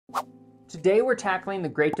Today we're tackling the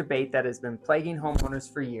great debate that has been plaguing homeowners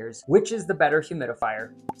for years. Which is the better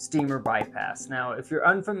humidifier, steam or bypass? Now, if you're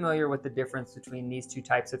unfamiliar with the difference between these two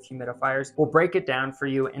types of humidifiers, we'll break it down for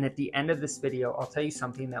you, and at the end of this video, I'll tell you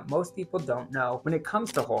something that most people don't know when it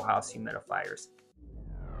comes to whole house humidifiers.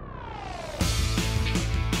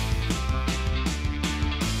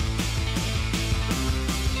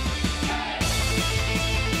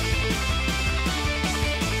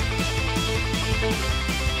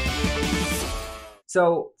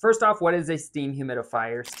 So first off, what is a steam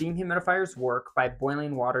humidifier? Steam humidifiers work by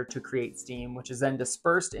boiling water to create steam, which is then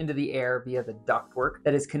dispersed into the air via the ductwork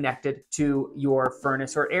that is connected to your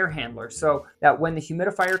furnace or air handler. So that when the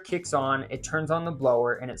humidifier kicks on, it turns on the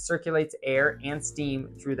blower and it circulates air and steam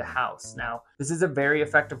through the house. Now, this is a very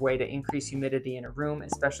effective way to increase humidity in a room,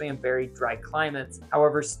 especially in very dry climates.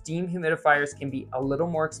 However, steam humidifiers can be a little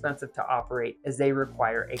more expensive to operate as they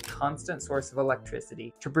require a constant source of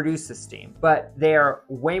electricity to produce the steam, but they are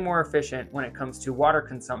way more efficient when it comes to water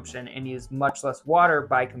consumption and use much less water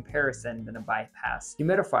by comparison than a bypass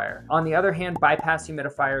humidifier. On the other hand, bypass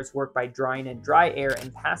humidifiers work by drawing in dry air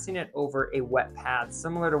and passing it over a wet pad,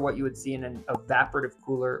 similar to what you would see in an evaporative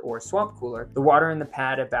cooler or swamp cooler. The water in the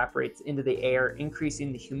pad evaporates into the air,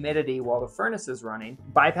 increasing the humidity while the furnace is running.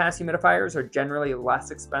 Bypass humidifiers are generally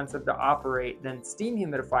less expensive to operate than steam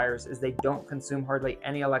humidifiers as they don't consume hardly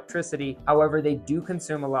any electricity. However, they do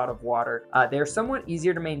consume a lot of water. They are somewhat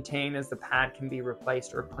easier to maintain as the pad can be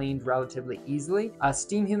replaced or cleaned relatively easily. A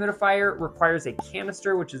steam humidifier requires a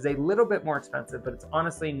canister, which is a little bit more expensive, but it's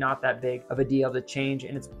honestly not that big of a deal to change,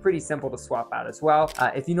 and it's pretty simple to swap out as well.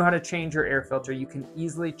 If you know how to change your air filter, you can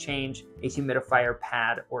easily change a humidifier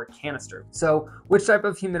pad or canister. So which type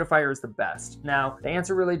of humidifier is the best? Now, the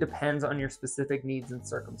answer really depends on your specific needs and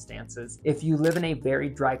circumstances. If you live in a very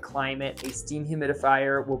dry climate, a steam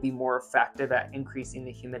humidifier will be more effective at increasing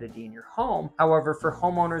the humidity in your home. However, for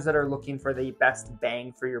homeowners that are looking for the best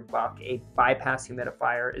bang for your buck, a bypass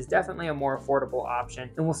humidifier is definitely a more affordable option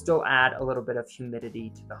and will still add a little bit of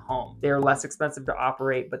humidity to the home. They are less expensive to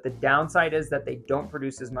operate, but the downside is that they don't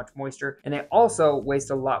produce as much moisture and they also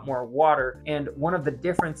waste a lot more water. And one of the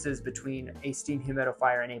differences between a steam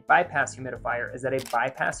humidifier and a bypass humidifier is that a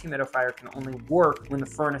bypass humidifier can only work when the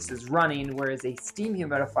furnace is running, whereas a steam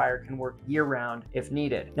humidifier can work year-round if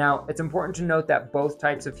needed. Now, it's important to note that both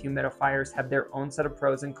types of humidifiers have their own set of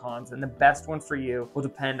pros and cons, and the best one for you will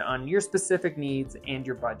depend on your specific needs and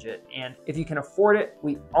your budget. And if you can afford it,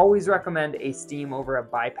 we always recommend a steam over a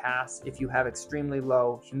bypass if you have extremely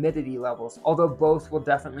low humidity levels, although both will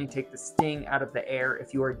definitely take the sting out of the air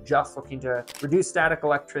if you are just looking to reduce static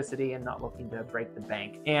electricity and not looking to break the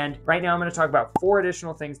bank. And right now I'm going to talk about 4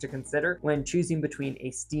 additional things to consider when choosing between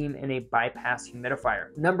a steam and a bypass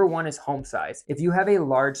humidifier. Number 1 is home size. If you have a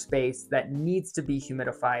large space that needs to be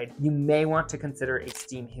humidified, you may want to consider a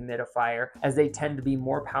steam humidifier as they tend to be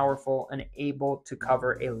more powerful and able to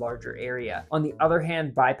cover a larger area. On the other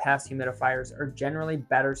hand, bypass humidifiers are generally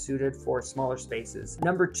better suited for smaller spaces.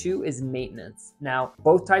 Number 2 is maintenance. Now,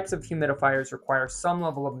 both types of humidifiers require some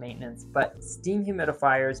level of maintenance, but steam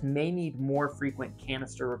humidifiers may need more frequent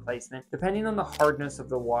canister replacement depending on the hardness of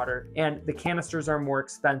the water, and the canisters are more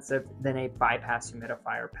expensive than a bypass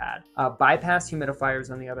humidifier pad. Bypass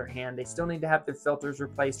humidifiers, on the other hand, they still need to have their filters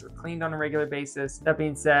replaced or cleaned on a regular basis. That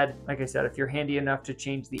being said, like I said, if you're handy enough to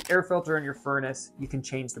change the air filter in your furnace, you can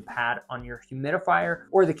change the pad on your humidifier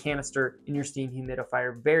or the canister in your steam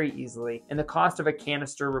humidifier very easily. And the cost of a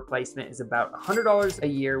canister replacement is about $100 a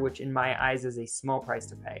year, which in my eyes is a small price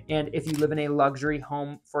to pay. And if you live in a luxury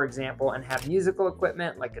home, for example, and have musical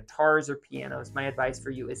equipment like guitars or pianos, my advice for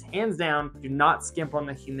you is hands down, do not skimp on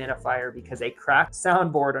the humidifier, because a cracked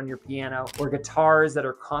soundboard on your piano or guitars that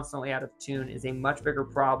are constantly out of tune is a much bigger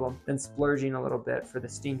problem than splurging a little bit for the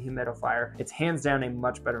steam humidifier. It's hands down a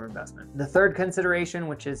much better investment. The third consideration,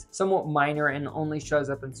 which is somewhat minor and only shows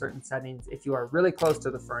up in certain settings if you are really close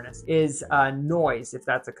to the furnace, is noise. If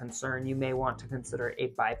that's a concern, you may want to consider a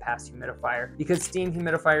bypass humidifier, because steam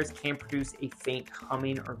humidifiers can produce a faint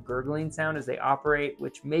humming or gurgling sound as they operate,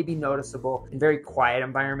 which may be noticeable in very quiet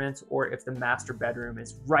environments or if the master bedroom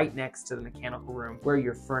is right next to the mechanical room where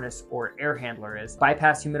your furnace or air handler is.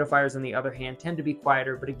 Bypass humidifiers, on the other hand, tend to be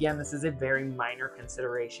quieter, but again, this is a very minor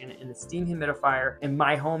consideration. In the steam humidifier in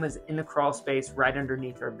my home is in the crawl space right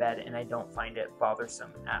underneath our bed, and I don't find it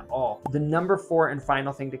bothersome at all. The number 4 and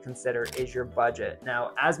final thing to consider is your budget.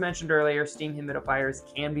 Now, as mentioned earlier, steam humidifiers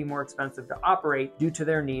can be more expensive to operate due to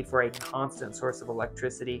their need for a constant source of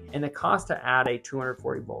electricity and the cost to add a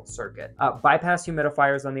 240 volt circuit. Bypass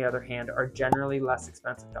humidifiers, on the other hand, are generally less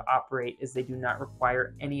expensive to operate as they do not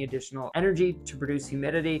require any additional energy to produce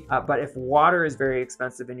humidity. But if water is very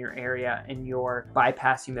expensive in your area, area and your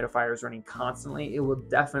bypass humidifier is running constantly, it will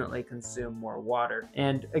definitely consume more water.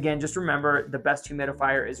 And again, just remember, the best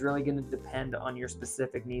humidifier is really going to depend on your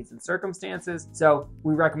specific needs and circumstances. So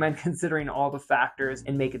we recommend considering all the factors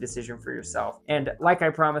and make a decision for yourself. And like I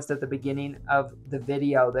promised at the beginning of the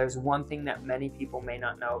video, there's one thing that many people may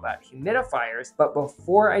not know about humidifiers. But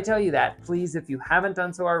before I tell you that, please, if you haven't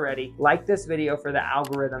done so already, like this video for the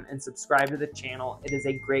algorithm and subscribe to the channel. It is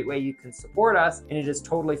a great way you can support us, and it is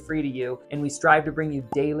totally free to you. And we strive to bring you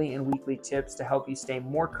daily and weekly tips to help you stay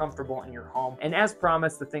more comfortable in your home. And as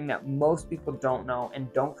promised, the thing that most people don't know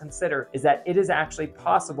and don't consider is that it is actually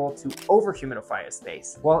possible to over-humidify a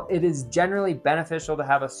space. While it is generally beneficial to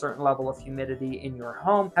have a certain level of humidity in your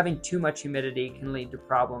home, having too much humidity can lead to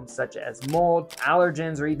problems such as mold,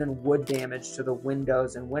 allergens, or even wood damage to the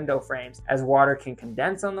windows and window frames, as water can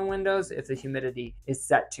condense on the windows if the humidity is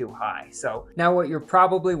set too high. So now what you're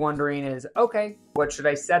probably wondering is, okay, what should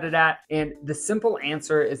I set it at? And the simple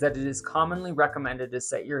answer is that it is commonly recommended to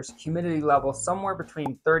set your humidity level somewhere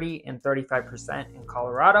between 30 and 35% in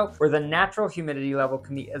Colorado, where the natural humidity level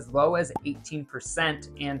can be as low as 18%.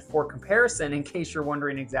 And for comparison, in case you're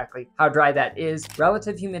wondering exactly how dry that is,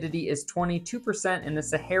 relative humidity is 22% in the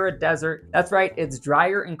Sahara Desert. That's right, it's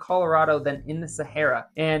drier in Colorado than in the Sahara.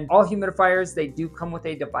 And all humidifiers, they do come with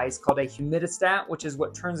a device called a Humidistat, which is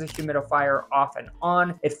what turns a humidifier off and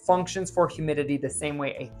on. It functions for humidity the same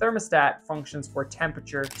way a thermostat functions for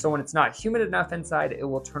temperature. So when it's not humid enough inside, it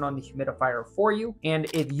will turn on the humidifier for you. And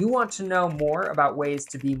if you want to know more about ways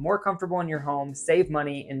to be more comfortable in your home, save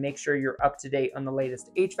money, and make sure you're up to date on the latest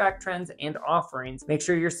HVAC trends and offerings, make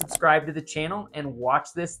sure you're subscribed to the channel and watch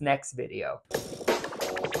this next video.